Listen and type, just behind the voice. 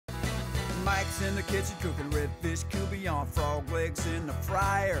Mike's in the kitchen cooking redfish, coubillon, frog legs in the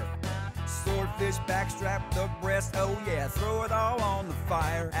fryer. Swordfish, backstrap, duck breast, oh yeah, throw it all on the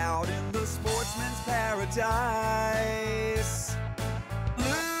fire. Out in the sportsman's paradise,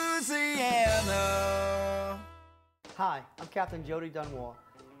 Louisiana. Hi, I'm Captain Jody Dunmore,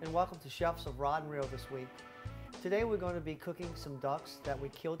 and welcome to Chefs of Rod and Reel this week. Today we're going to be cooking some ducks that we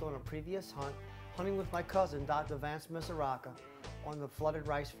killed on a previous hunt, hunting with my cousin, Dr. Vance Misaraka, on the flooded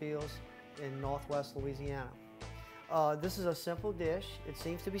rice fields in northwest Louisiana. This is a simple dish. It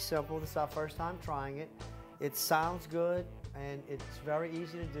seems to be simple. This is our first time trying it. It sounds good and it's very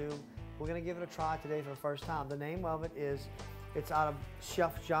easy to do. We're going to give it a try today for the first time. The name of it is, it's out of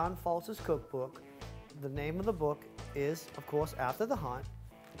Chef John Foltz's cookbook. The name of the book is, of course, After the Hunt.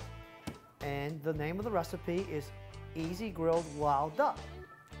 And the name of the recipe is Easy Grilled Wild Duck.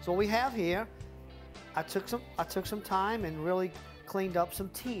 So what we have here, I took some time and really cleaned up some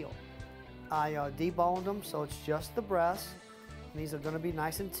teal. I deboned them so it's just the breast. And these are going to be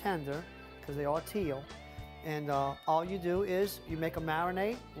nice and tender because they are teal. And all you do is you make a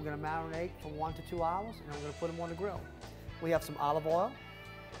marinade. We're going to marinate for 1 to 2 hours, and then we're going to put them on the grill. We have some olive oil.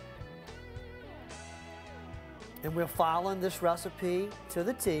 And we're following this recipe to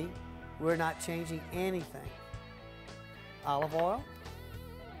the T. We're not changing anything. Olive oil,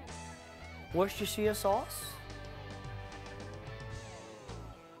 Worcestershire sauce,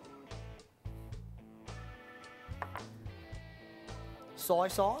 soy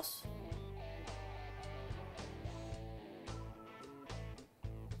sauce,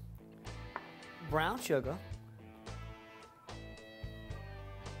 brown sugar,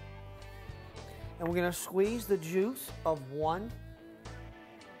 and we're going to squeeze the juice of 1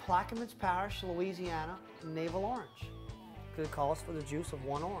 Plaquemines Parish, Louisiana navel orange. It calls for the juice of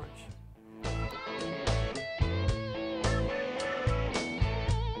 1 orange.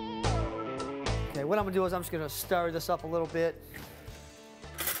 Okay, what I'm going to do is I'm just going to stir this up a little bit.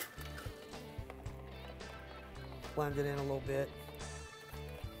 Blend it in a little bit.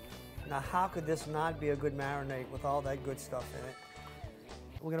 Now, how could this not be a good marinade with all that good stuff in it?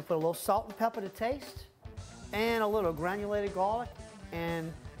 We're going to put a little salt and pepper to taste, and a little granulated garlic.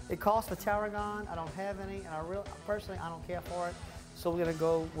 And it calls for tarragon. I don't have any, and personally, I don't care for it. So we're going to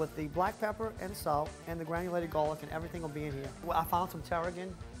go with the black pepper and salt and the granulated garlic, and everything will be in here. Well, I found some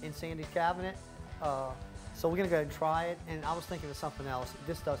tarragon in Sandy's cabinet, so we're going to go ahead and try it. And I was thinking of something else.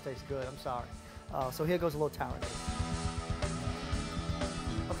 This does taste good. I'm sorry. So here goes a little tarragon.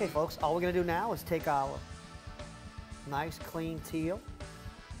 Okay, folks, all we're going to do now is take our nice, clean teal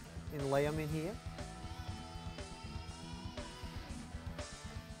and lay them in here.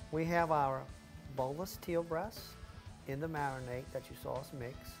 We have our boneless teal breasts in the marinade that you saw us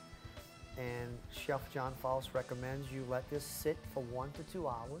mix. And Chef John Foltz recommends you let this sit for 1 to 2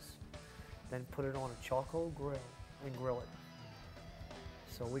 hours, then put it on a charcoal grill and grill it.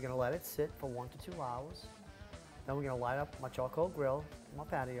 So we're going to let it sit for 1 to 2 hours. Then we're going to light up my charcoal grill, my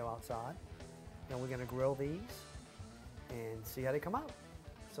patio outside. Then we're going to grill these and see how they come out.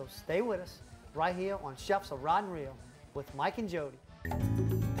 So stay with us right here on Chefs of Rod and Reel with Mike and Jody.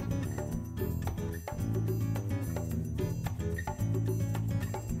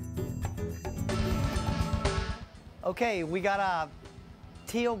 Okay, we got our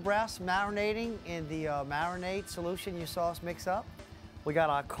teal breast marinating in the marinade solution you saw us mix up. We got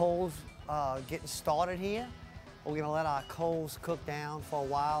our coals getting started here. We're gonna let our coals cook down for a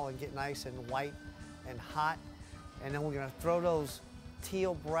while and get nice and white and hot. And then we're gonna throw those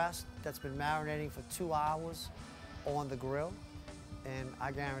teal breasts that's been marinating for 2 hours on the grill. And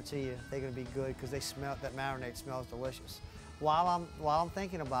I guarantee you they're gonna be good because that marinade smells delicious. While I'm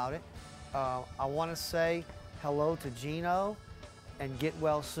thinking about it, I wanna say hello to Gino and get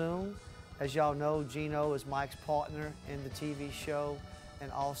well soon. As y'all know, Gino is Mike's partner in the TV show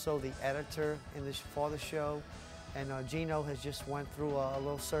and also the editor for the show. And Gino has just went through a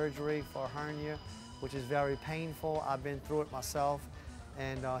little surgery for a hernia, which is very painful. I've been through it myself,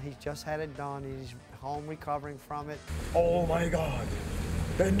 and he just had it done. He's home recovering from it. Oh my God,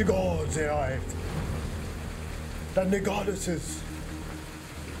 then the gods arrived, then the goddesses,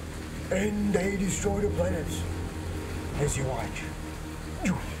 and they destroy the planets, as you watch.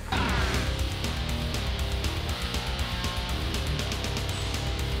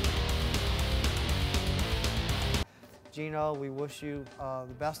 Gino, we wish you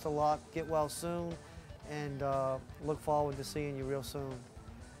the best of luck. Get well soon, and look forward to seeing you real soon.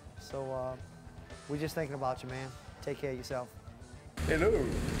 So we're just thinking about you, man. Take care of yourself. Hello.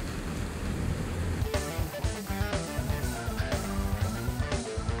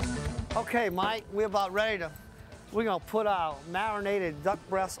 Okay, Mike, we're about ready to, we're gonna put our marinated duck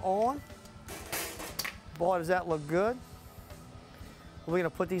breasts on. Boy, does that look good. We're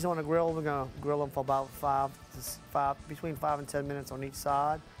gonna put these on the grill. We're gonna grill them for about between 5 and 10 minutes on each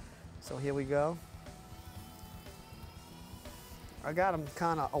side. So here we go. I got them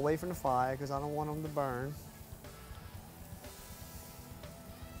kind of away from the fire because I don't want them to burn.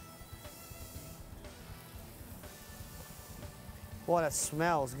 Boy, that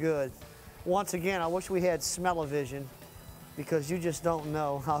smells good. Once again, I wish we had smell-o-vision because you just don't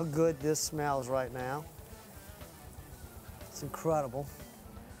know how good this smells right now. It's incredible.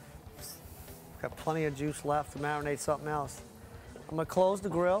 Got plenty of juice left to marinate something else. I'm gonna close the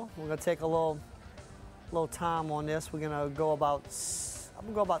grill. We're gonna take a little time on this. We're gonna go about, I'm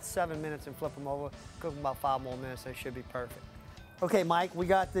gonna go about 7 minutes and flip them over. Cook them about 5 more minutes. They should be perfect. Okay, Mike, we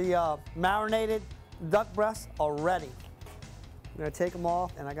got the marinated duck breasts already. I'm gonna take them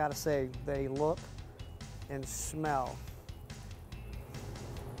off, and I gotta say, they look and smell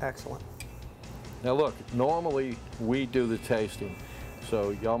excellent. Now look, normally we do the tasting, so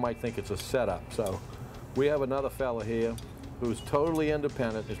y'all might think it's a setup. So we have another fella here who's totally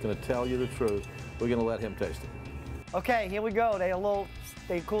independent, is gonna tell you the truth. We're gonna let him taste it. Okay, here we go.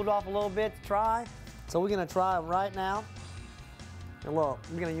 They cooled off a little bit to try. So we're gonna try them right now. And look,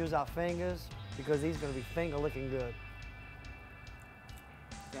 we're gonna use our fingers because these are gonna be finger licking good.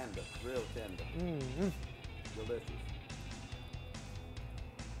 Tender, real tender. Mm-hmm. Delicious.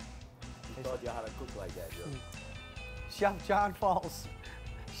 Who taught you how to cook like that, Joe? Chef John Falls.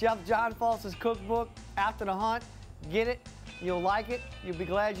 Chef John Falls' cookbook, After the Hunt. Get it, you'll like it, you'll be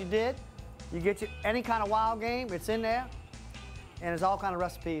glad you did. You get any kind of wild game, it's in there. And there's all kind of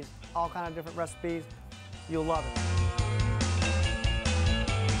recipes, all kind of different recipes. You'll love it.